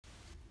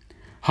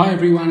Hi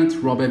everyone, it's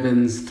Rob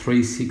Evans,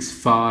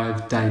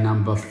 365, day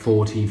number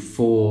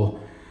 44.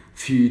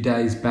 Few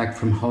days back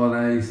from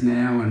holidays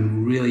now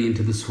and really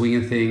into the swing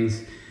of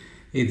things.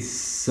 It's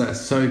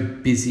so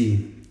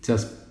busy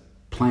just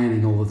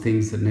planning all the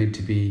things that need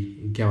to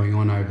be going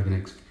on over the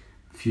next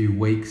few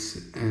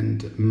weeks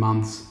and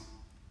months.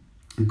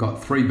 I've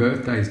got 3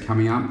 birthdays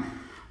coming up.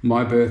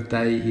 My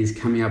birthday is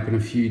coming up in a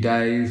few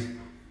days.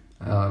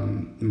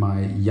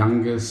 My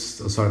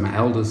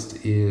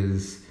eldest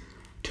is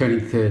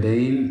turning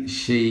 13.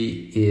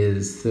 She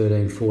is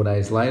 13 4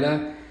 days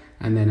later,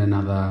 and then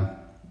another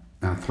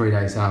 3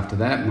 days after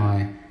that.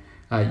 My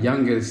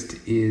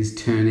youngest is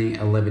turning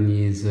 11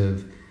 years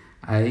of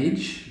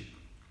age,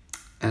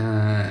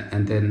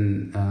 and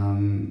then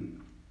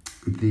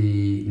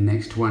the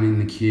next one in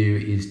the queue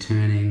is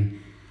turning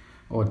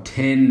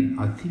 10.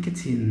 I think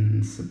it's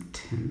in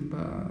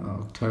September,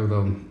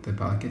 October.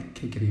 I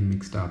keep getting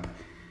mixed up.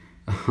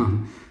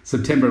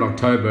 September and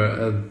October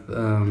of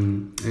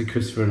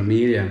Christopher and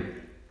Amelia.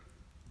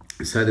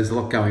 So there's a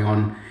lot going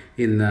on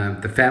in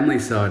the family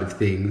side of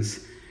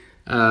things.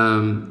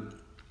 I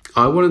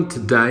wanted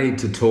today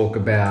to talk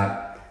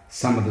about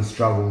some of the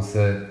struggles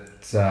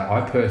that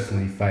I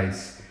personally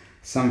face.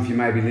 Some of you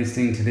may be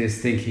listening to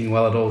this thinking,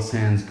 well, it all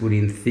sounds good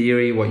in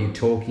theory, what you're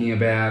talking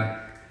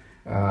about,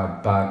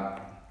 but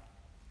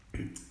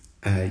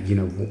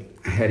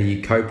how do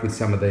you cope with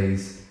some of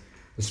these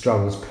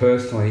struggles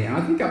personally? And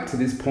I think up to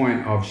this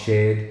point I've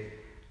shared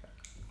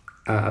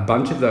a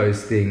bunch of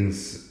those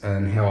things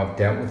and how I've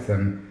dealt with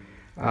them,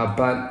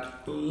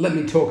 but let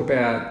me talk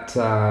about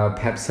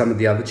perhaps some of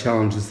the other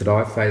challenges that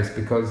I face,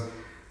 because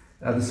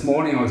this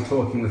morning I was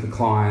talking with a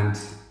client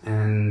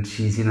and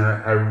she's in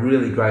a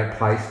really great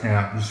place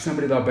now. She's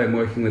somebody that I've been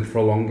working with for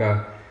a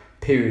longer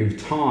period of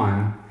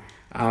time,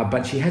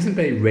 but she hasn't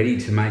been ready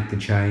to make the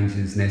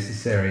changes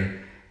necessary.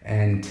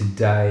 And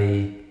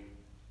today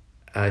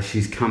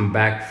she's come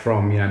back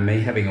from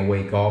me having a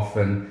week off,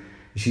 and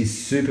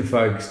she's super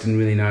focused and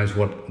really knows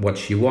what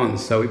she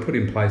wants. So we put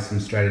in place some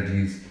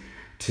strategies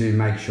to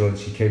make sure that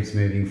she keeps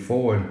moving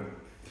forward.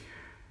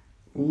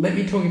 Let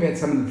me talk about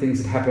some of the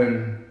things that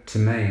happen to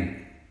me.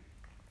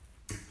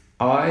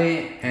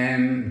 I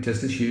am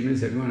just as human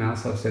as everyone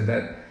else. I've said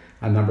that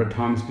a number of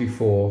times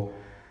before.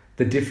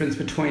 The difference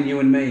between you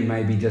and me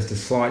may be just a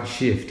slight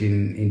shift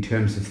in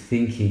terms of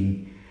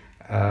thinking.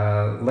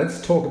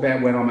 Let's talk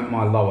about when I'm at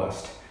my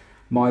lowest.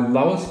 My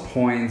lowest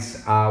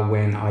points are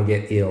when I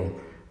get ill.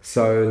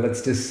 So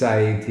let's just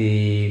say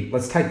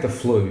let's take the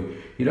flu.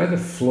 The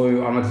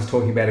flu, I'm not just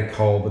talking about a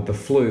cold, but the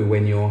flu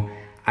when you're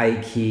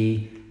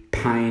achy,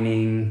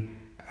 paining,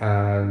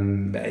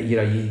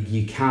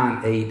 you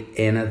can't eat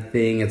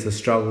anything. It's a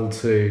struggle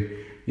to,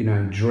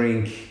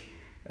 drink.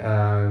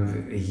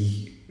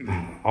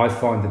 I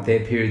find that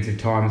there are periods of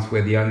times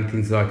where the only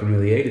things that I can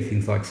really eat are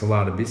things like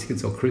salada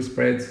biscuits or crisp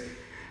breads.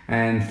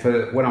 And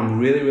for when I'm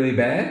really, really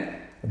bad,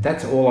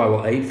 that's all I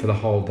will eat for the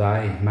whole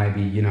day,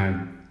 maybe,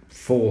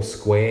 4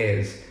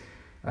 squares.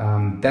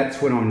 That's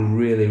when I'm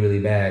really, really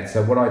bad.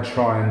 So what I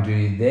try and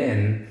do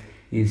then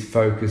is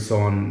focus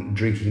on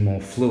drinking more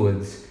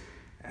fluids,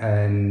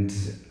 and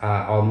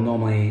I'll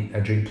normally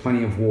drink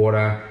plenty of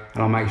water,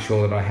 and I'll make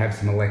sure that I have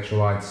some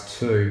electrolytes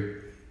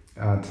too,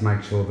 to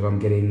make sure that I'm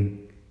getting,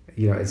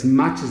 as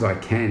much as I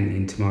can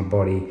into my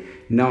body,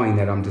 knowing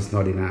that I'm just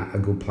not in a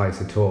good place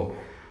at all.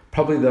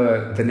 Probably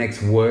the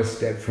next worst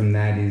step from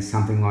that is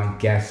something like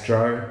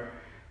gastro.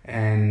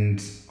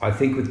 And I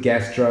think with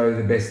gastro,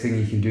 the best thing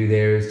you can do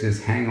there is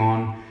just hang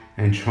on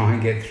and try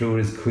and get through it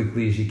as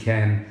quickly as you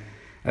can.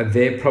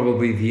 They're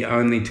probably the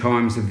only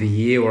times of the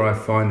year where I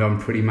find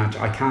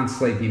I can't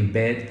sleep in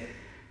bed,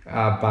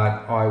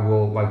 but I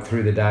will,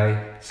 through the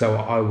day. So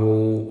I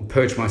will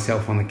perch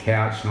myself on the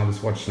couch and I'll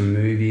just watch some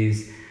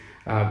movies.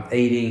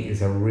 Eating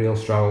is a real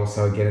struggle.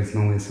 So again, it's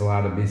normally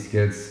salada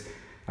biscuits.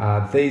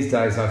 These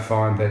days I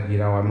find that,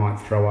 I might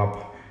throw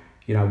up,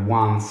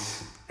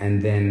 once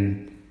and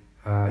then,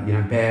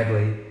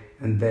 badly.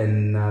 And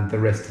then the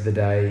rest of the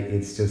day,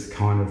 it's just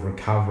kind of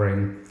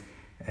recovering.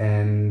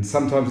 And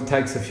sometimes it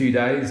takes a few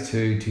days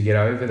to get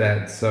over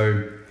that.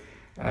 So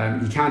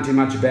you can't do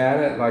much about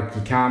it.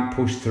 You can't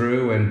push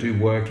through and do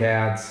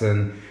workouts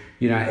and,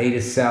 eat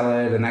a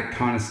salad and that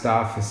kind of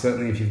stuff.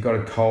 Certainly if you've got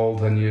a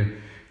cold and you're,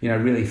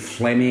 really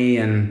phlegmy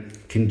and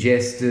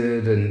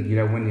congested and,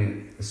 when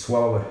you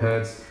swallow it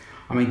hurts.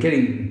 I mean,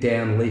 getting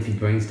down leafy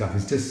green stuff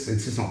it's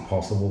just not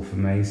possible for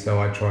me. So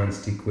I try and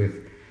stick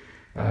with,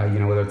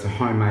 whether it's a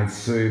homemade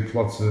soup,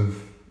 lots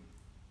of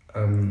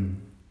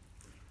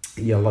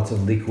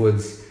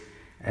liquids,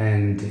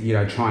 and,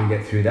 try and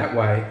get through that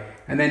way.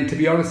 And then, to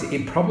be honest,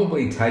 it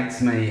probably takes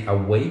me a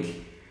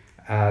week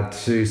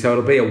so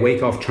it'll be a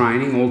week off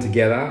training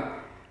altogether,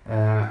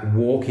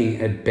 walking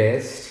at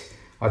best.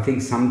 I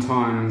think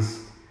sometimes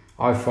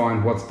I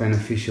find what's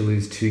beneficial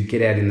is to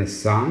get out in the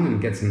sun and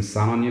get some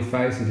sun on your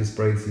face and just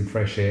breathe some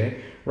fresh air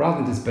rather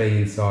than just being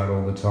inside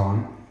all the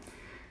time.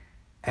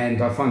 And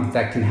I find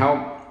that can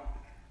help.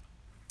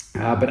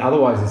 But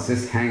otherwise, it's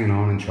just hanging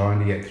on and trying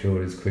to get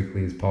through it as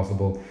quickly as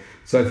possible.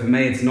 So for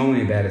me, it's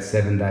normally about a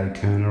 7-day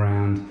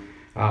turnaround.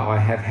 I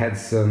have had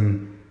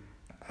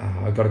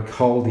I got a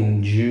cold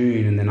in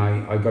June, and then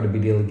I got a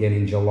bit ill again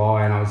in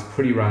July, and I was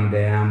pretty run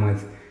down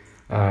with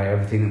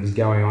everything that was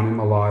going on in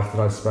my life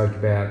that I spoke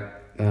about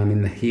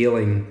in the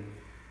Healing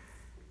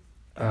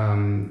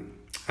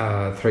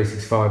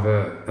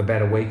 365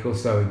 about a week or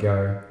so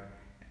ago.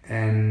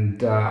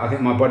 And I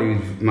think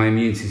my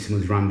immune system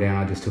was run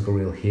down. I just took a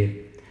real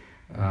hit.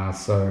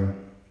 So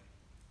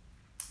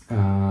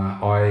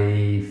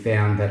I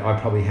found that I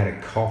probably had a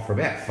cough for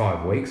about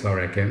 5 weeks, I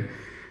reckon.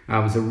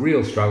 It was a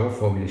real struggle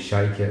for me to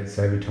shake it.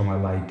 So every time I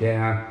lay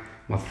down,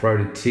 my throat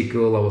would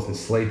tickle. I wasn't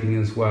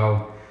sleeping as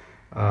well.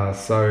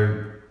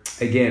 So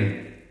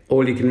again,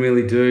 all you can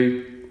really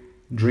do,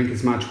 drink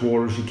as much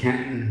water as you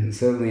can. And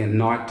certainly at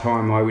night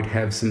time, I would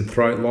have some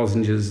throat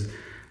lozenges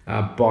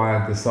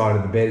by the side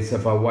of the bed. So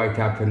if I woke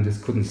up and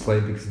just couldn't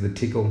sleep because of the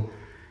tickle,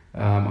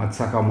 I'd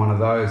suck on one of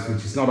those,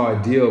 which is not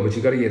ideal, but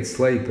you've got to get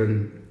sleep.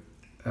 And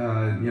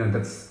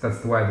that's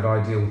the way that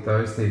I deal with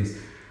those things.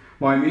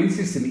 My immune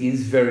system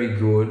is very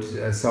good,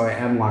 so I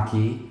am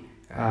lucky.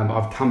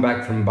 I've come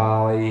back from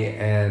Bali,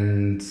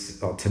 and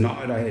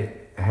tonight I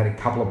had a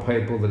couple of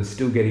people that are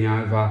still getting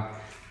over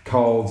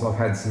colds. I've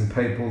had some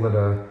people that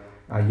are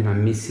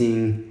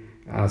missing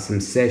some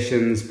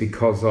sessions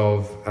because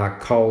of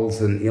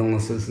colds and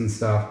illnesses and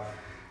stuff.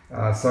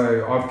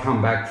 So I've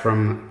come back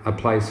from a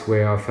place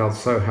where I felt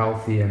so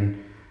healthy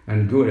and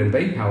good, and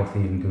been healthy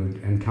and good,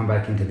 and come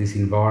back into this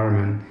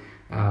environment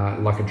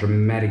like a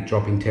dramatic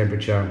drop in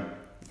temperature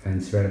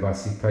and surrounded by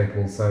sick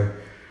people. So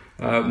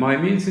my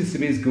immune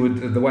system is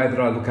good. The way that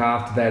I look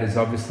after that is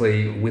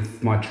obviously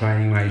with my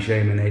training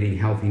regime and eating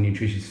healthy,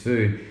 nutritious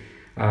food.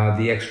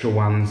 The extra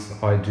ones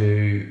I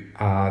do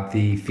are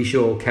the fish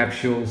oil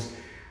capsules.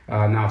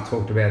 Now I've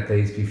talked about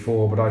these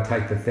before, but I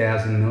take the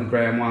 1,000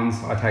 milligram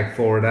ones. I take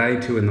 4 a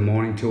day, 2 in the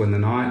morning, 2 in the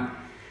night.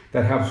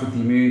 That helps with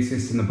the immune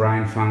system, the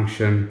brain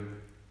function.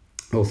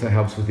 Also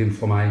helps with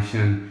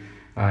inflammation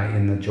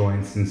in the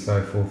joints and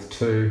so forth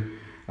too.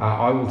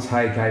 I will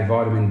take a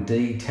vitamin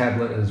D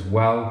tablet as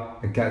well.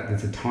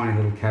 It's a tiny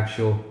little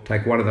capsule.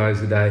 Take one of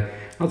those a day.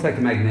 I'll take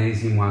a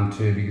magnesium one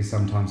too, because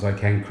sometimes I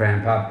can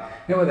cramp up.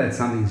 That's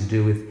something to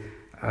do with,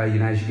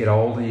 as you get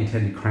older, you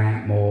tend to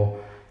cramp more.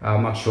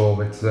 I'm not sure,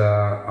 but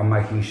I'm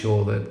making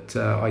sure that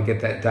I get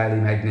that daily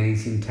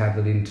magnesium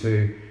tablet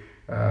into,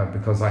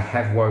 because I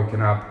have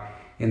woken up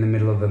in the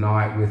middle of the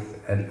night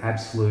with an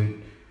absolute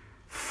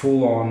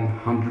full-on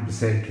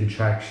 100%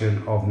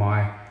 contraction of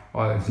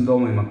it's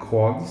normally my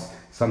quads.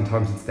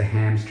 Sometimes it's the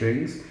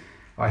hamstrings.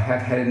 I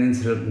have had an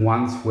incident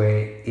once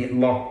where it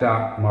locked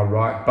up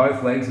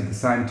both legs at the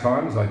same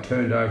time as I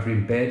turned over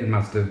in bed, and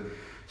must have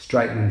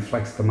straightened and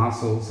flexed the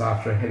muscles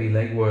after a heavy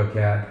leg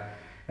workout.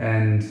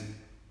 And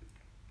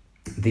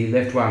the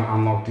left one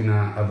unlocked in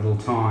a little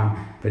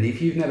time. But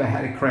if you've never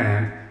had a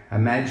cramp,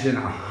 imagine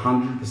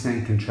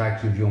 100%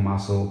 contraction of your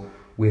muscle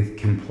with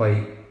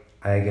complete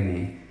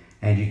agony.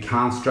 And you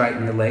can't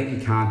straighten your leg,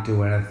 you can't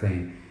do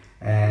anything.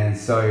 And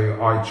so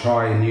I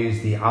try and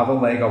use the other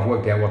leg. I've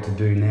worked out what to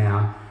do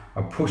now.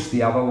 I push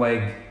the other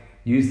leg,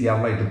 use the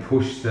other leg to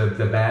push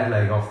the bad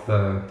leg off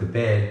the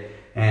bed,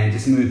 and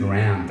just move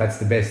around. That's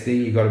the best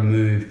thing. You've got to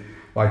move.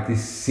 Like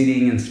this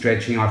sitting and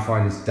stretching, I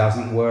find this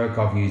doesn't work.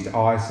 I've used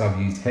ice, I've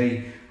used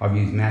heat, I've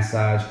used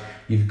massage.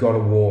 You've got to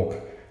walk,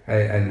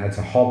 and it's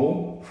a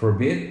hobble for a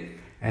bit.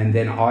 And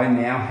then I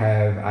now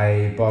have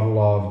a bottle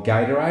of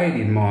Gatorade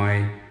in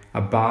my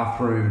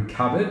bathroom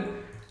cupboard,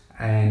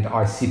 and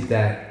I sip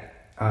that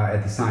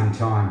at the same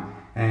time.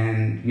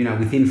 And,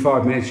 within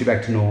 5 minutes, you're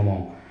back to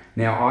normal.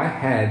 Now, I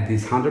had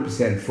this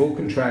 100% full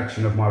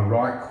contraction of my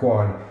right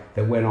quad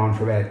that went on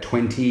for about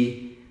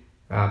 20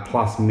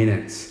 plus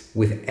minutes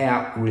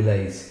without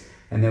release.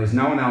 And there was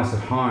no one else at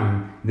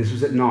home. This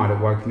was at night. It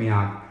woke me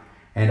up.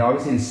 And I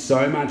was in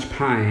so much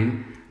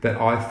pain that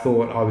I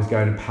thought I was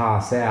going to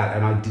pass out,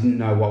 and I didn't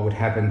know what would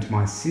happen to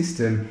my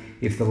system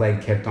if the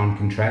leg kept on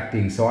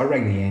contracting. So I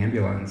rang the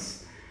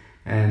ambulance,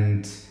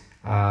 and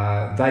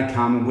they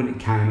came, and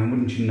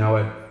wouldn't you know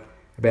it,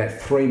 about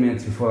 3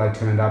 minutes before they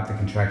turned up, the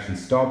contraction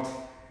stopped,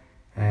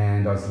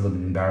 and I was a little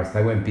bit embarrassed.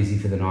 They weren't busy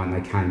for the night,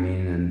 and they came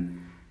in,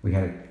 and we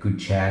had a good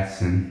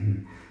chat,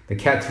 and the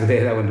cats were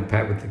there. They wanted to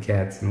pat with the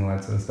cats and all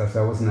that sort of stuff.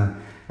 So it wasn't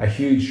a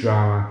huge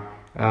drama,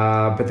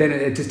 but then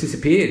it just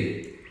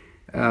disappeared.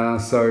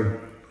 So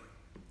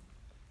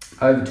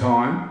over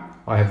time,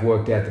 I have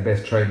worked out the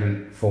best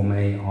treatment for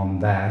me on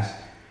that,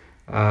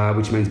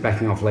 which means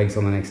backing off legs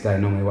on the next day. I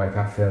normally wake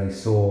up fairly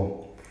sore.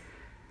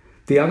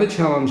 The other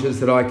challenges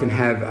that I can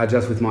have are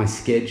just with my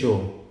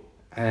schedule,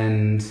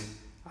 and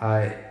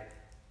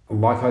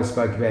like I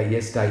spoke about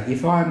yesterday,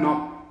 if I'm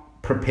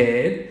not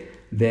prepared,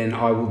 then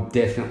I will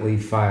definitely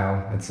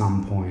fail at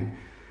some point.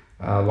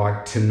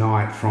 Like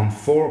tonight, from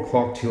 4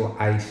 o'clock till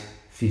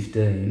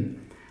 8:15,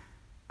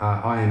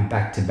 I am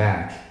back to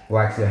back.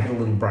 Well, actually, I had a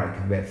little break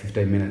of about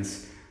 15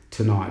 minutes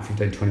tonight,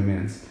 20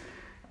 minutes.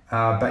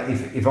 But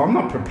if I'm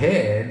not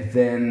prepared,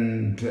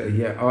 then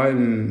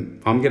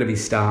I'm going to be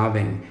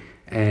starving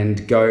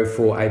and go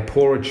for a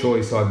poorer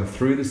choice either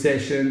through the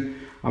session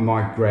I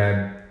might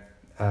grab,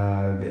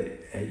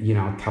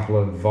 a couple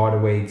of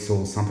Vita-Weeks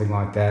or something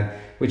like that,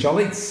 which I'll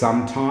eat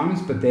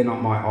sometimes, but they're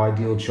not my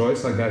ideal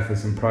choice. I go for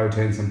some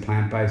protein, some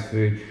plant-based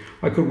food.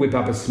 I could whip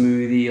up a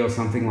smoothie or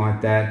something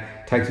like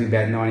that. It takes me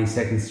about 90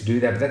 seconds to do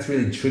that, but that's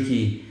really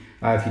tricky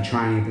if you're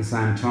training at the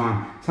same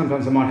time.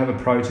 Sometimes I might have a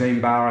protein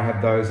bar. I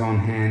have those on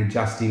hand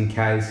just in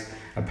case.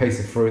 A piece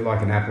of fruit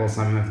like an apple or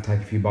something, I can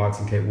take a few bites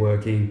and keep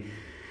working.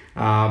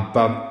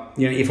 But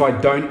if I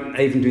don't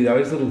even do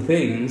those little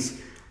things,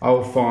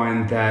 I'll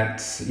find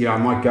that I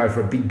might go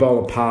for a big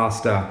bowl of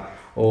pasta,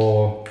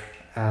 or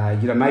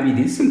maybe it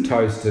is some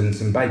toast and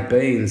some baked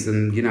beans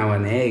and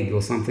an egg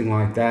or something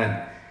like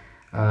that.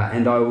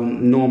 And I will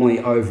normally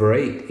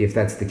overeat if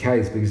that's the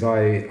case, because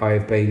I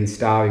have been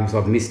starving, because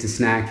I've missed a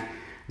snack,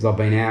 because I've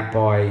been out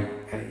by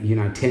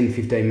 10,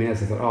 15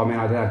 minutes. I thought, oh man,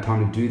 I don't have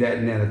time to do that,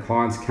 and now the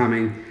client's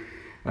coming.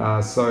 They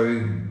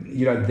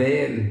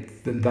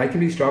can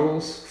be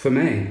struggles for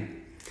me.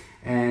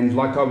 And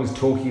like I was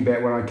talking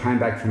about when I came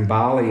back from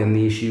Bali, and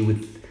the issue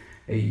with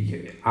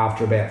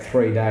after about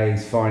 3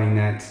 days finding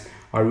that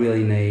I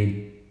really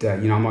need, I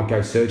might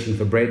go searching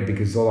for bread,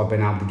 because all I've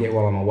been able to get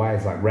while I'm away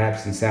is like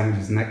wraps and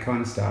sandwiches and that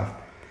kind of stuff.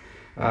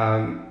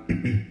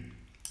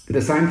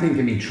 The same thing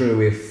can be true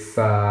if,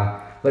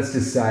 let's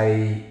just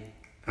say,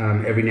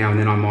 every now and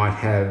then I might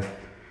have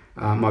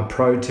my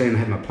protein, I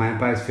have my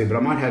plant-based food, but I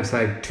might have,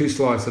 say, 2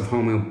 slices of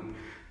wholemeal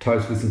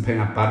toast with some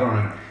peanut butter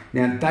on it.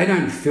 Now, they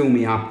don't fill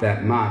me up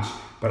that much,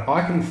 but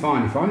I can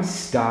find if I'm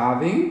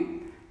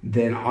starving,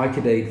 then I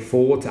could eat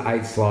 4 to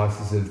 8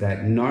 slices of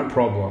that, no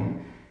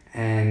problem,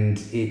 and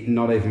it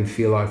not even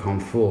feel like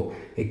I'm full.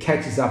 It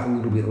catches up a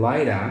little bit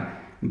later,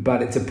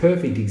 but it's a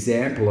perfect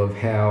example of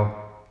how,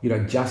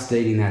 just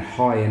eating that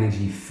high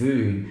energy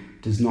food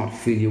does not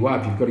fill you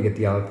up. You've got to get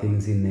the other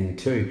things in there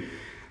too.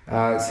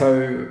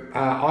 So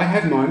I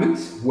have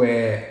moments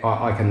where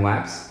I can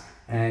lapse,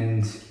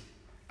 and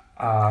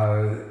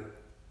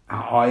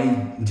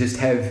I just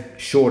have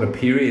shorter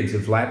periods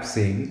of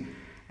lapsing,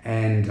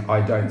 and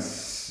I don't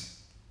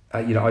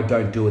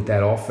do it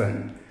that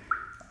often.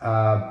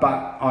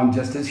 But I'm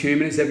just as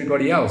human as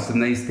everybody else,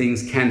 and these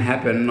things can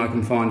happen, and I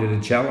can find it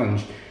a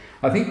challenge.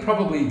 I think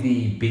probably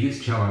the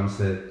biggest challenge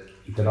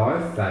that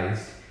I've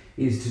faced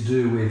is to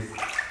do with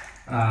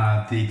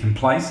the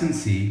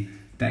complacency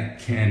that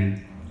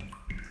can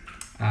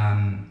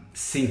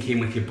sink in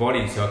with your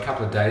body. So a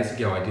couple of days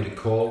ago, I did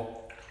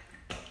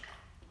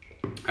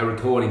a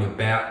recording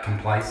about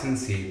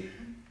complacency,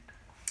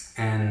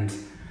 and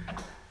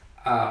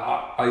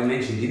I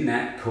mentioned in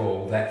that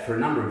call that for a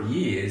number of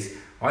years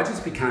I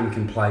just became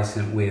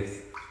complacent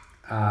with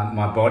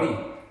my body,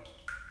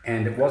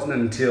 and it wasn't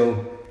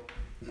until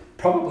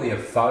probably a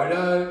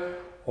photo,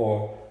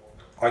 or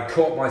I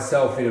caught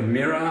myself in a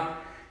mirror,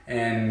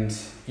 and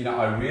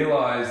I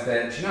realised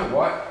that,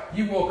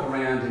 you walk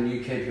around and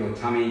you keep your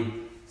tummy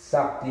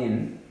sucked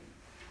in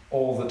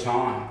all the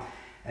time.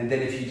 And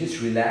then if you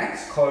just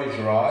relax, close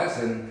your eyes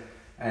and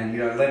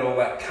let all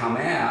that come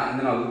out. And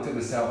then I looked at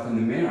myself in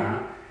the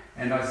mirror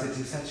and I said to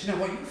myself,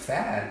 you're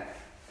fat.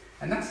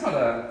 And that's not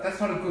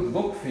a good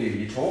look for you.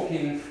 You're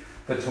talking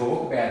the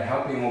talk about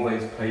helping all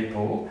these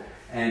people.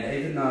 And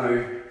even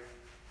though,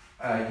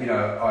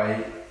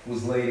 I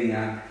was leading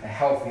a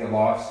healthier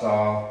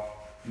lifestyle,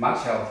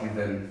 much healthier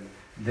than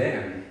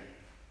them,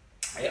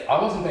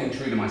 I wasn't being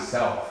true to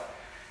myself.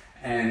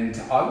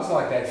 And I was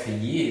like that for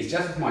years,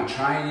 just with my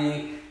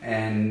training.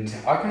 And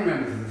I can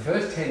remember for the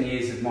first 10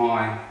 years of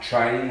my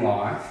training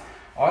life,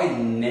 I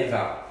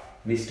never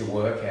missed a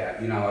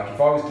workout. Like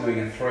if I was doing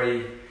a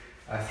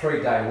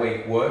 3-day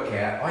week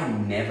workout, I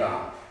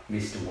never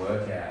missed a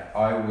workout.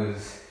 I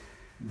was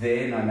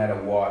there no matter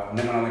what. And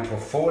then when I went to a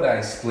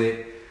 4-day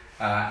split,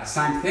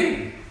 same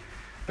thing.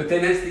 But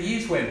then as the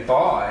years went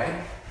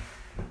by,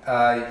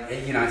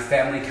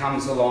 family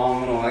comes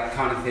along and all that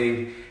kind of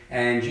thing,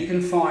 and you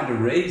can find a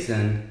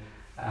reason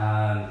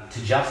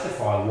to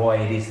justify why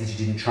it is that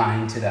you didn't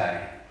train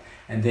today.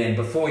 And then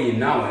before you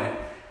know it,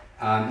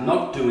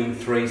 not doing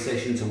 3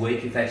 sessions a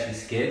week, if that's your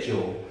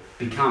schedule,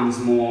 becomes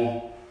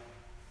more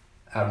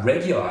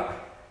regular.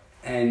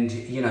 And,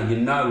 you're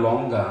no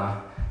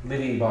longer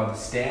living by the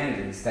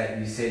standards that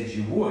you said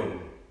you would.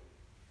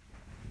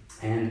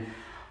 And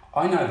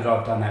I know that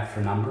I've done that for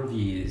a number of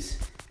years.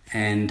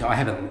 And I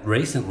haven't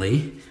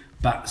recently,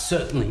 but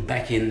certainly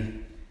back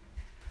in,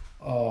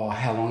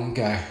 how long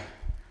ago?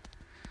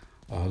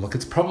 Oh, look,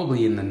 it's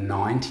probably in the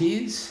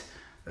 90s,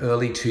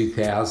 early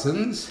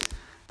 2000s,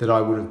 that I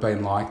would have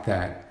been like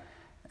that.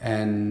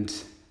 And,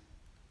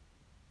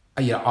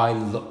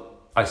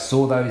 I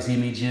saw those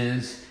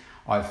images.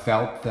 I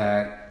felt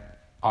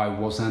that I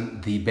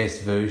wasn't the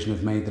best version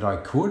of me that I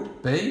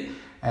could be.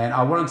 And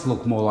I wanted to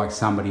look more like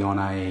somebody on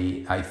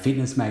a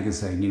fitness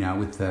magazine,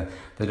 with the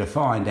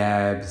defined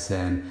abs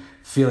and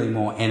feeling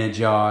more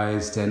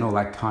energized and all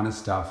that kind of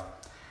stuff.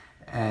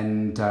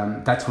 And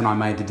that's when I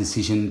made the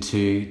decision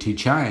to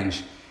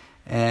change.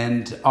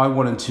 And I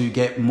wanted to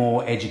get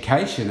more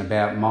education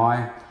about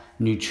my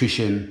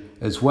nutrition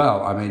as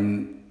well. I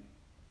mean,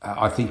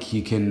 I think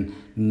you can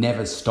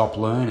never stop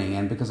learning.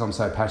 And because I'm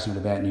so passionate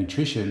about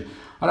nutrition,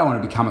 I don't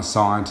want to become a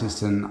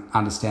scientist and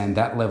understand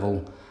that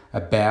level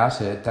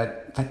about it.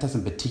 That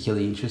doesn't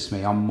particularly interest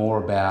me. I'm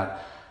more about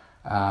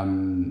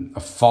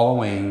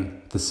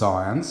following the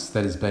science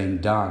that is being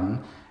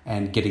done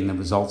and getting the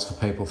results for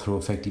people through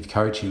effective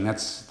coaching.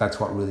 That's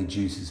what really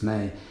juices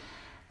me.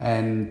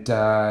 And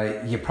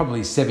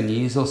probably 7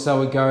 years or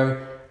so ago,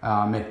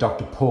 I met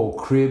Dr. Paul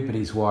Cribb and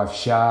his wife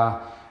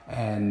Shah,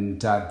 and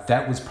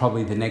that was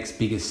probably the next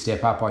biggest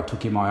step up I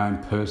took in my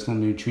own personal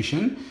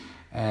nutrition.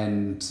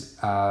 And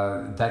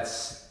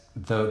that's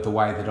the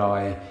way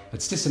that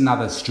it's just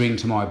another string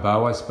to my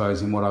bow, I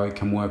suppose, in what I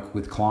can work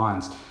with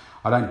clients.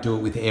 I don't do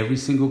it with every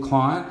single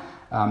client.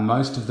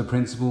 Most of the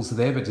principles are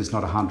there, but just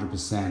not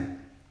 100%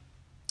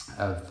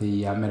 of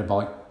the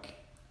metabolic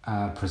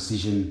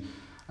precision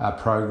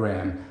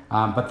program.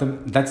 But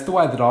that's the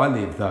way that I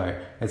live, though.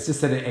 It's just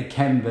that it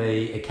can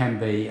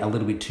be a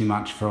little bit too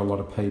much for a lot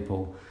of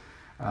people.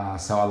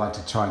 So I like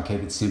to try and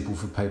keep it simple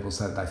for people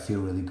so that they feel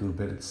really good,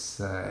 but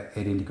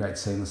it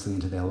integrates seamlessly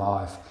into their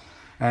life.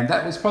 And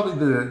that was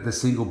probably the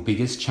single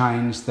biggest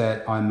change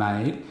that I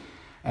made.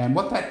 And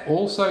what that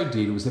also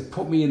did was it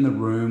put me in the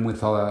room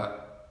with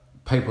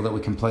people that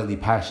were completely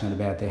passionate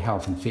about their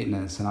health and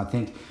fitness. And I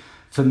think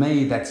for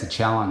me, that's a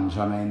challenge.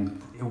 I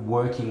mean,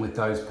 working with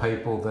those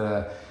people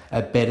that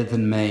are better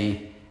than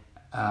me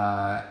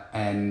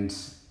and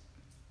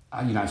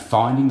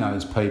finding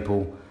those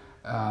people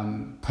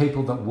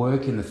that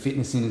work in the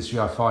fitness industry,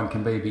 I find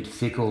can be a bit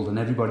fickle, and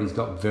everybody's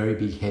got very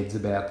big heads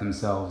about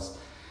themselves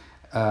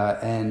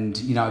and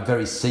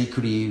very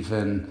secretive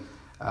and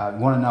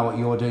want to know what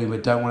you're doing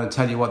but don't want to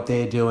tell you what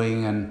they're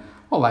doing and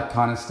all that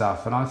kind of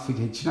stuff. And I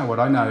figured, you know what,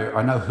 I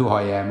know who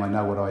I am, I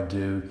know what I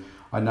do,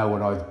 I know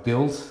what I've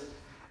built.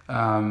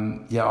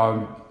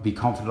 I'd be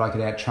confident I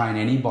could out-train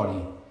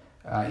anybody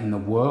in the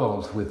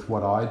world with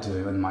what I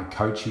do and my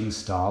coaching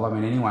style. I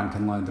mean, anyone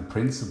can learn the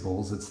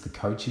principles. It's the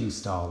coaching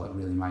style that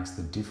really makes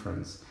the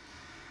difference.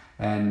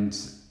 And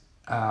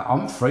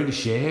I'm free to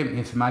share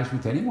information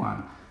with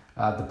anyone.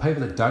 The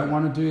people that don't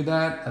want to do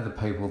that are the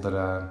people that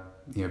are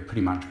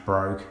pretty much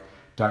broke,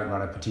 don't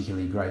run a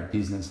particularly great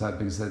business,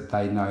 because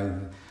they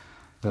know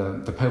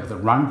the people that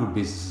run good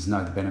businesses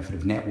know the benefit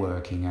of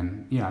networking.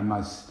 And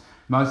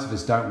most of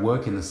us don't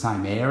work in the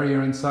same area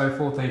and so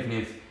forth, even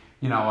if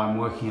I'm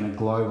working in a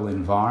global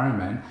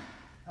environment.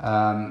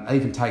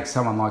 Even take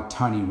someone like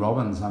Tony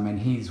Robbins. I mean,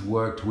 he's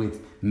worked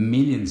with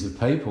millions of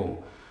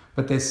people,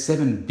 but there's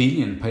 7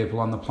 billion people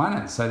on the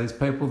planet. So there's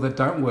people that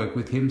don't work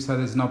with him. So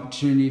there's an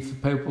opportunity for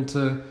people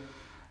to,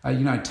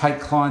 take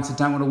clients that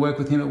don't want to work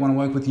with him but want to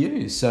work with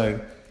you. So,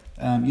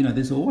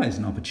 there's always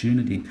an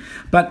opportunity.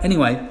 But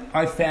anyway,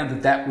 I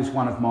found that was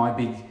one of my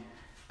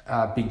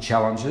big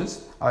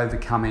challenges,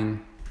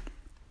 overcoming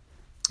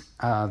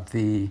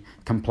the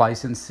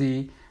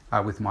complacency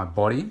with my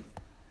body,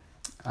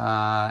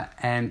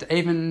 and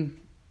even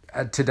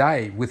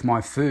today with my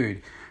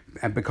food.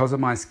 And because of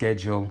my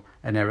schedule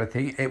and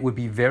everything, it would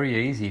be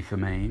very easy for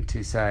me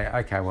to say,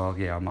 okay, well,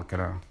 yeah, I'm not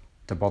going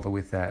to bother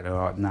with that.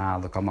 Or, nah,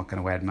 look, I'm not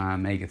going to add my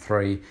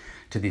omega-3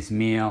 to this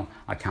meal.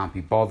 I can't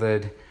be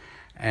bothered.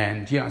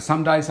 And,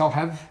 some days I'll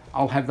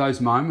have those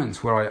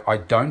moments where I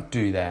don't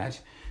do that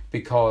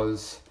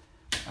because,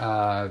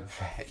 I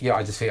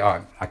just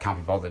feel, I can't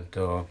be bothered,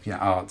 or,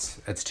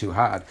 it's too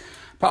hard.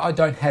 But I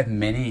don't have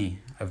many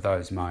of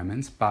those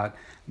moments, but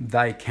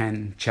they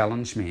can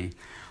challenge me.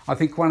 I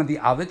think one of the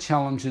other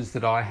challenges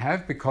that I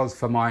have, because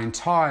for my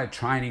entire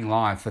training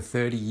life, for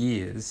 30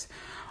 years,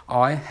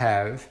 I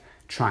have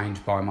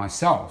trained by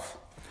myself.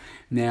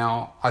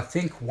 Now, I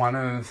think one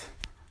of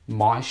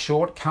my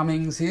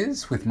shortcomings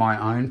is, with my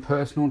own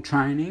personal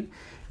training,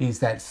 is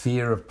that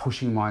fear of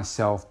pushing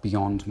myself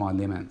beyond my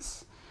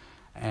limits.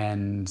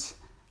 And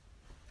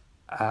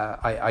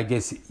I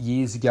guess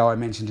years ago, I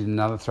mentioned in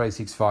another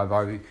 365,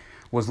 I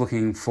was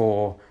looking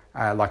for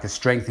like a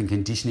strength and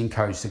conditioning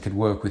coach that could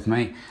work with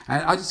me.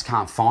 And I just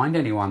can't find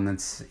anyone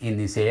that's in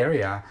this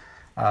area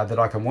that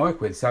I can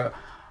work with. So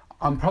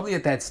I'm probably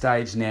at that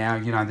stage now.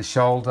 The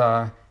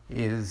shoulder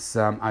is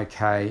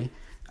okay.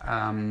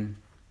 And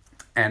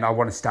I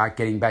want to start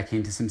getting back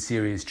into some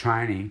serious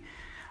training.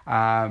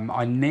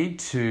 I need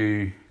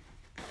to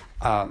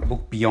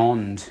look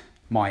beyond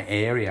my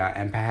area,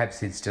 and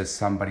perhaps it's just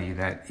somebody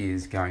that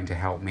is going to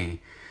help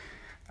me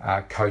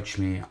coach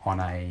me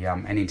on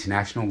an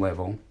international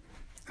level,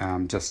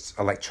 just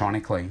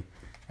electronically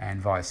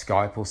and via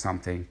Skype or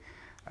something,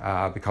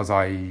 because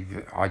I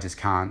just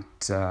can't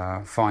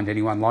find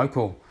anyone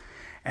local.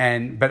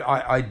 But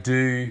I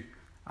do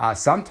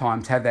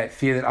sometimes have that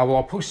fear that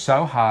I'll push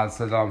so hard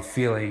so that I'm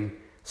feeling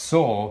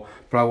sore,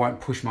 but I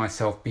won't push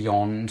myself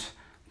beyond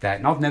that.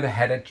 And I've never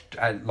had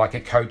a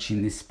coach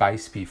in this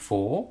space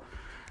before,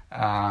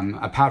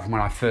 apart from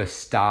when I first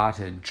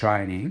started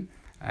training,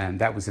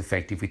 and that was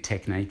effective with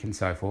technique and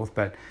so forth.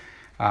 But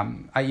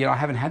I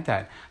haven't had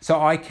that,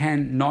 so I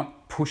can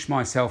not push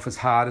myself as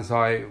hard as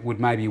I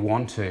would maybe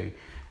want to,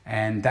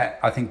 and that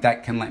I think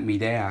that can let me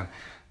down.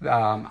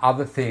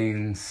 Other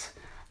things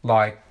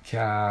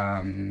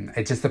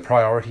it's just the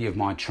priority of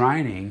my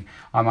training.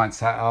 I might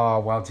say, oh,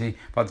 well, gee,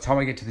 by the time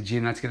I get to the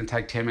gym, that's going to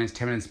take 10 minutes,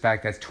 10 minutes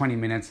back, that's 20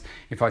 minutes.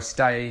 If I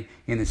stay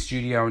in the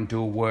studio and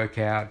do a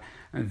workout,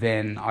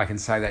 then I can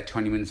say that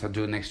 20 minutes I'll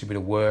do an extra bit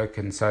of work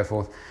and so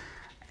forth.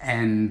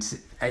 And,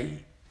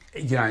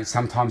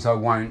 sometimes I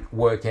won't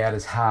work out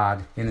as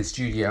hard in the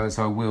studio as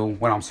I will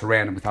when I'm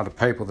surrounded with other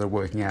people that are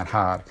working out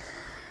hard.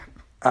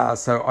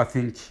 So I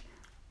think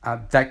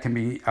that can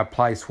be a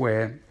place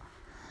where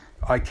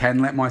I can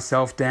let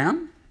myself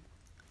down,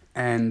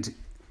 and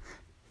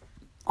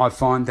I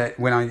find that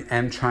when I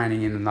am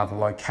training in another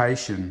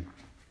location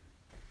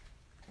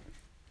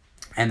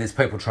and there's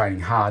people training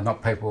hard,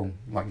 not people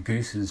like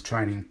gooses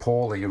training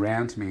poorly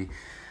around me,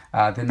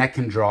 then that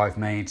can drive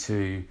me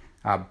to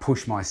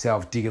push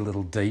myself, dig a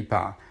little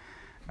deeper.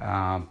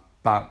 I've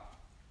got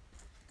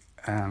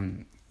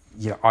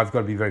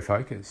to be very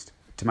focused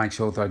to make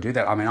sure that I do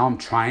that. I mean, I'm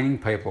training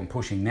people and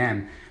pushing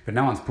them, but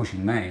no one's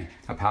pushing me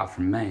apart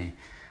from me.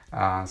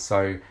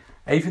 So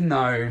even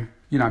though,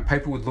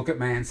 people would look at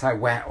me and say,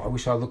 wow, I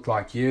wish I looked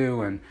like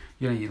you, and,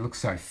 you look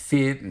so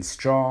fit and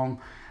strong,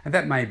 and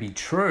that may be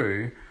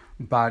true,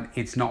 but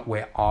it's not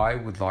where I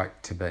would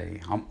like to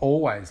be. I'm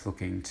always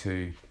looking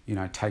to,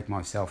 take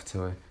myself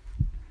to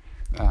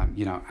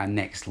a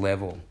next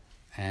level,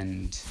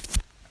 and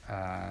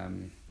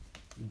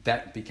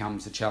that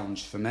becomes a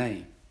challenge for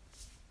me.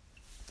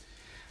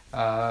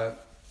 I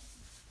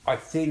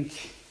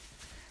think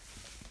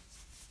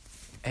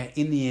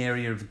in the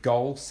area of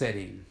goal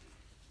setting,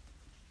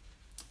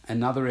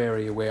 another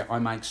area where I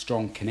make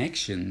strong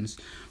connections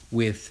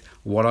with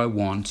what I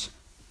want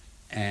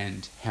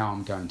and how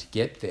I'm going to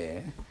get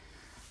there.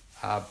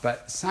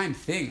 But same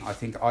thing, I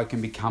think I can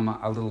become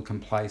a little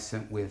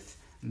complacent with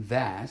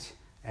that.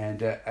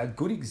 And a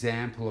good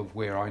example of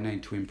where I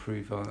need to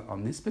improve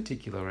on this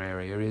particular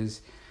area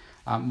is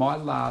my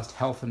last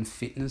health and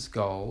fitness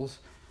goals,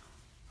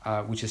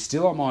 which are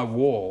still on my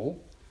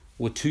wall,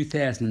 were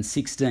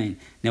 2016.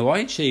 Now, I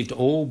achieved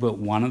all but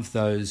one of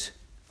those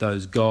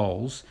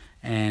goals,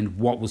 and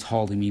what was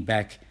holding me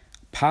back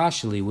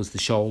partially was the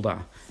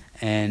shoulder.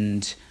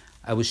 And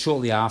it was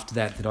shortly after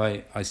that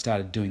I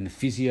started doing the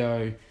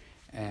physio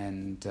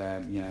and,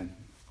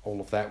 all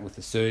of that with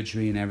the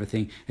surgery and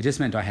everything. It just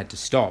meant I had to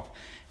stop.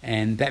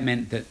 And that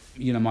meant that,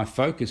 my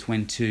focus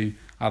went to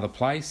other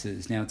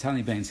places. Now, it's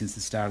only been since the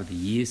start of the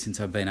year since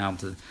I've been able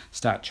to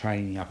start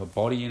training the upper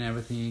body and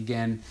everything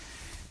again.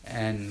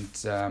 And,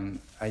 I'm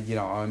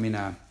in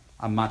a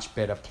much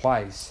better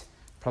place,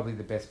 probably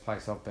the best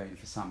place I've been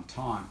for some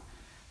time.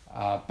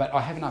 But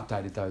I haven't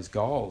updated those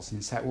goals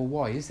and say, well,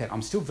 why is that?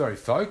 I'm still very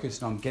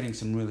focused and I'm getting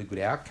some really good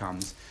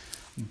outcomes,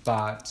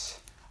 but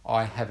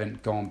I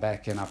haven't gone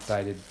back and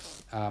updated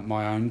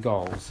my own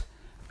goals.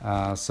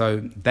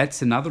 So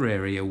that's another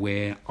area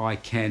where I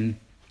can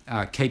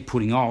keep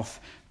putting off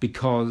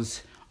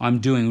because I'm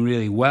doing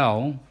really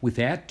well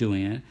without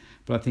doing it.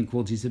 But I think,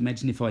 well, just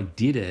imagine if I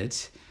did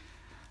it,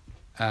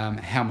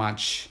 how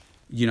much,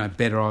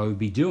 better I would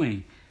be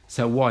doing.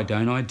 So why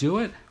don't I do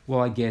it? Well,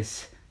 I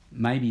guess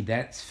maybe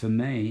that's for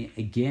me,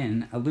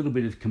 again, a little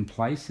bit of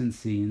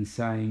complacency in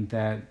saying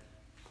that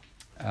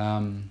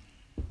I'm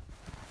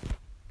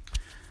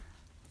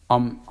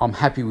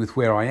happy with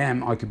where I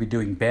am. I could be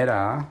doing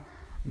better,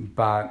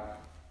 but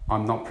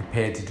I'm not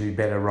prepared to do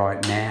better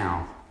right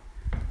now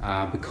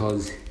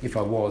because if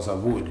I was, I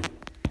would.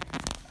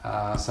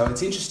 So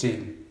it's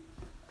interesting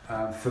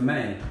for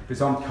me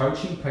because I'm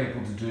coaching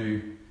people to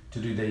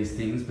do these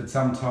things, but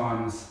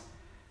sometimes,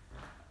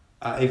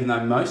 even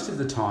though most of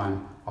the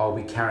time I'll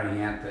be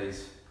carrying out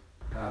these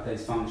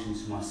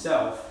functions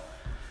myself,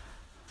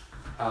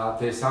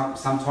 there's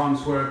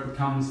sometimes where it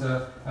becomes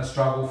a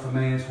struggle for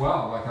me as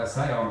well. Like I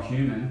say, I'm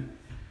human.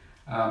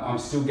 I'm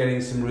still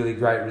getting some really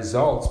great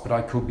results, but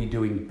I could be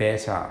doing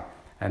better,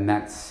 and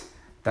that's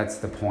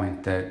the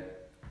point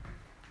that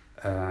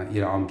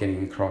I'm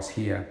getting across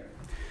here.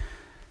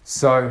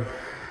 So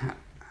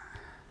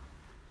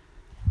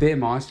they're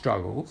my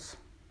struggles,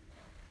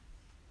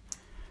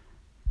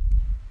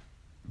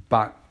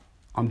 but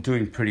I'm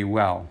doing pretty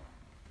well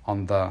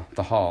on the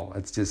whole.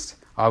 It's just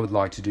I would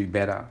like to do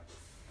better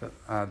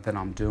than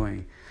I'm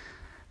doing.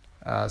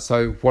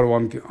 So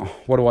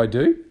what do I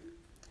do?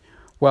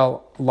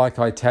 Well, like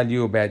I tell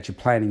you about your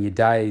planning your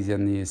days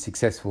and your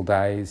successful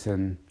days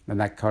and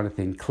that kind of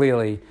thing.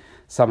 Clearly,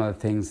 some of the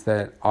things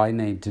that I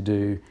need to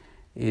do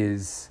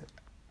is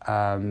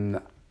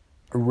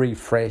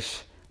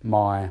refresh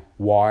my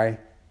why,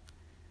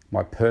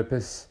 my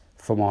purpose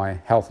for my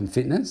health and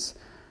fitness.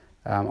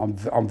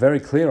 I'm very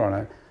clear on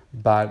it,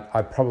 but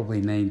I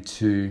probably need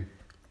to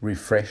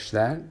refresh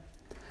that.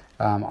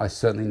 I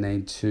certainly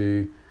need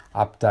to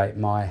update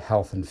my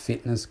health and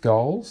fitness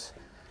goals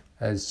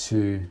as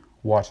to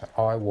what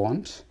I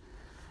want.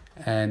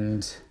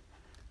 And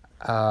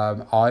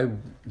I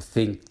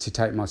think to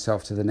take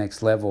myself to the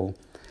next level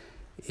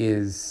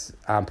is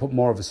put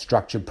more of a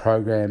structured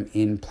program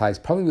in place,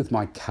 probably with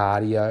my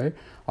cardio.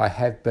 I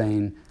have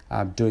been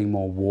doing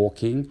more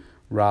walking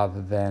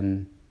rather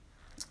than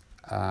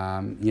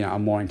a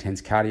more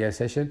intense cardio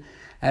session.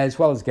 as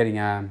well as getting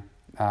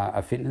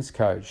a fitness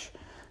coach.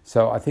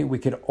 So I think we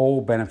could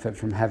all benefit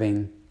from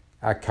having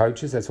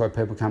coaches. That's why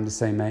people come to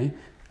see me,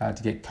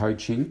 to get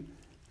coaching.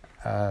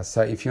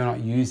 So if you're not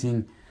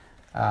using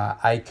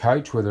a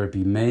coach, whether it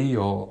be me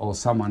or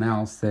someone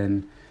else,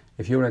 then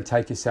if you want to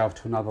take yourself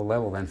to another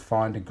level, then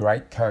find a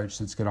great coach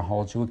that's going to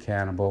hold you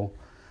accountable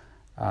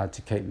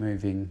to keep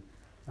moving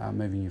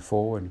you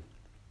forward.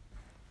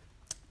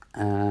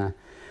 So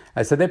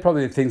they're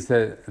probably the things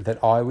that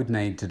I would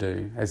need to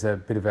do as a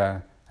bit of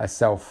a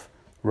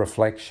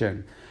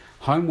self-reflection.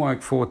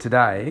 Homework for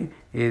today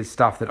is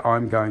stuff that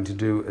I'm going to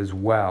do as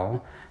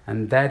well,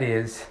 and that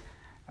is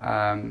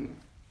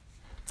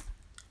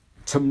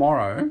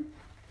tomorrow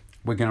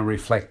we're going to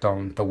reflect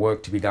on the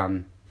work to be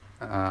done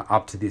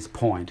up to this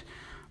point.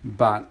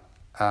 But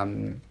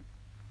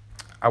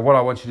what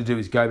I want you to do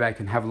is go back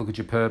and have a look at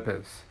your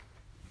purpose.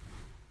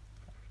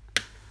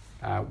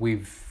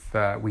 We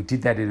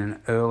did that in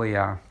an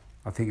earlier,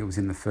 I think it was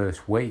in the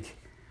first week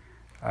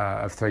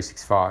of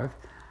 365.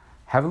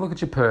 Have a look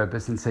at your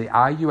purpose and see,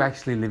 are you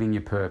actually living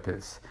your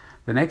purpose?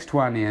 The next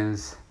one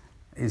is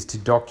to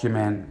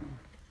document,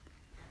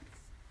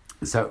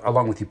 so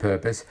along with your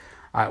purpose,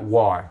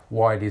 why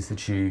it is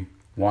that you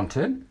want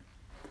it.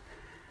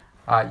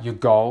 Your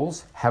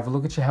goals, have a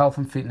look at your health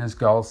and fitness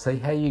goals, see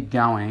how you're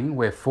going.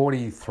 We're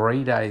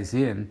 43 days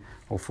in,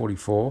 or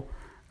 44.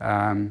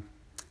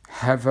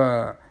 Have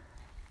a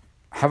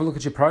look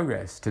at your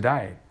progress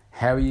today.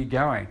 How are you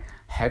going?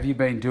 Have you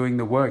been doing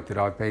the work that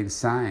I've been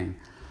saying?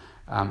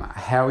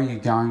 How are you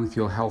going with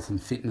your health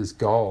and fitness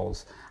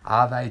goals?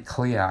 Are they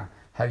clear?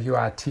 Have you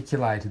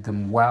articulated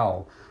them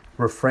well?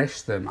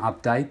 Refresh them,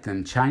 update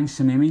them, change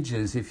some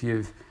images if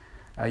you've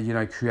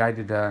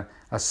created a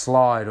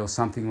slide or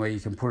something where you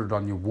can put it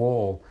on your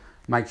wall.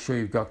 Make sure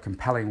you've got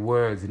compelling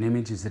words and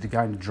images that are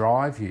going to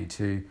drive you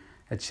to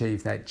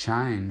achieve that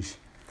change.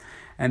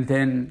 And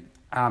then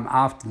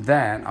after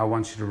that, I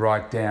want you to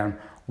write down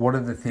what are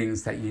the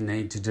things that you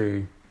need to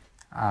do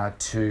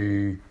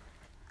to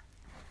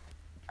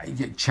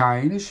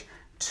change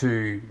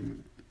to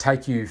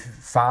take you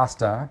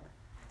faster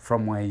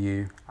from where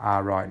you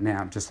are right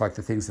now. Just like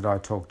the things that I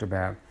talked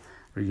about,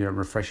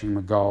 refreshing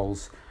my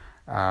goals,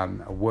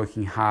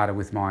 working harder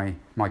with my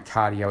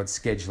cardio at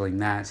scheduling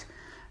that,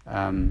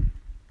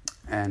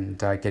 and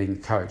getting a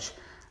coach.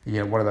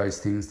 What are those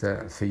things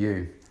for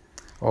you?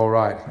 All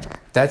right,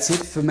 that's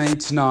it for me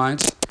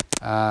tonight.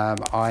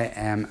 I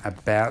am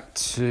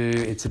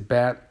it's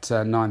about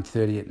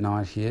 9:30 at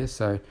night here,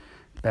 so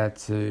about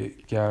to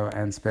go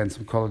and spend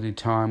some quality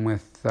time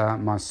with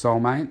my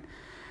soulmate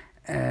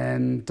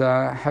and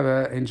have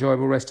an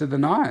enjoyable rest of the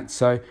night.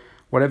 So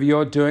whatever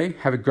you're doing,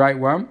 have a great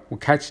one. We'll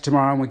catch you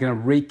tomorrow, and we're going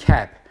to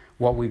recap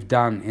what we've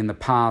done in the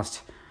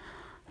past.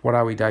 What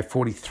are we, day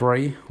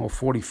 43 or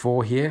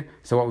 44 here?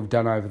 So what we've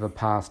done over the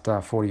past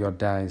 40 odd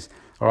days.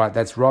 All right,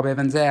 that's Rob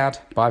Evans out.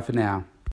 Bye for now.